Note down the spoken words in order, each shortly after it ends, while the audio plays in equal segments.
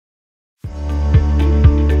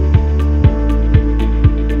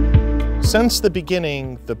Since the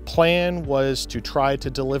beginning, the plan was to try to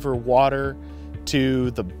deliver water to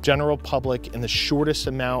the general public in the shortest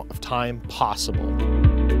amount of time possible.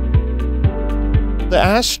 The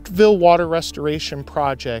Asheville Water Restoration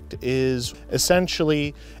Project is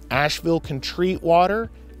essentially Asheville can treat water,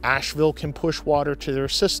 Asheville can push water to their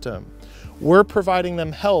system. We're providing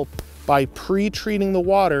them help by pre-treating the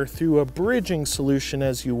water through a bridging solution,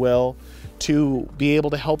 as you will, to be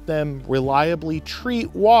able to help them reliably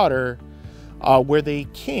treat water where they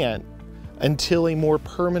can't until a more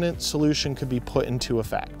permanent solution could be put into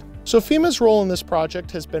effect. So FEMA's role in this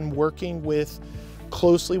project has been working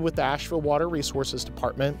closely with the Asheville Water Resources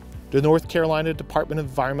Department, the North Carolina Department of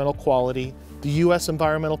Environmental Quality, the U.S.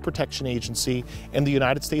 Environmental Protection Agency, and the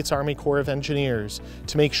United States Army Corps of Engineers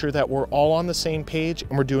to make sure that we're all on the same page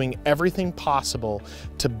and we're doing everything possible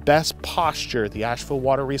to best posture the Asheville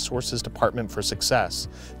Water Resources Department for success.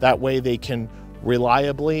 That way they can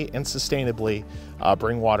reliably and sustainably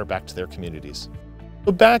bring water back to their communities.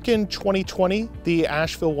 So back in 2020, the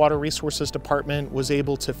Asheville Water Resources Department was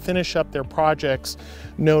able to finish up their projects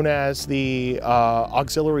known as the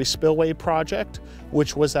Auxiliary Spillway Project,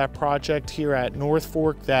 which was that project here at North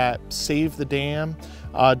Fork that saved the dam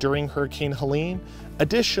during Hurricane Helene.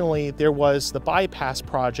 Additionally, there was the bypass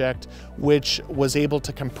project, which was able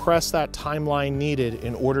to compress that timeline needed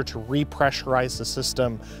in order to repressurize the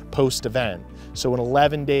system post-event. So in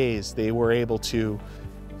 11 days, they were able to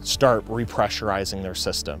start repressurizing their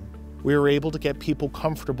system. We were able to get people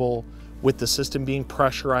comfortable with the system being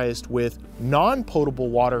pressurized with non-potable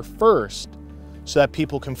water first so that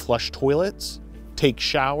people can flush toilets, take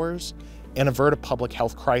showers, and avert a public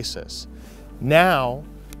health crisis. Now,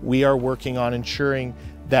 we are working on ensuring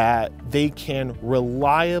that they can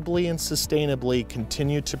reliably and sustainably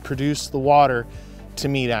continue to produce the water to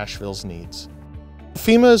meet Asheville's needs.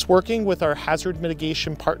 FEMA is working with our hazard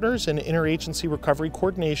mitigation partners and interagency recovery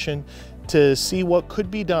coordination to see what could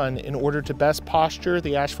be done in order to best posture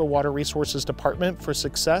the Asheville Water Resources Department for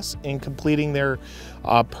success in completing their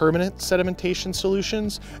permanent sedimentation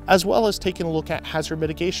solutions, as well as taking a look at hazard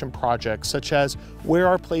mitigation projects, such as where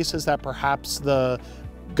are places that perhaps the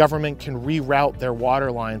government can reroute their water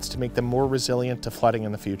lines to make them more resilient to flooding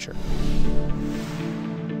in the future.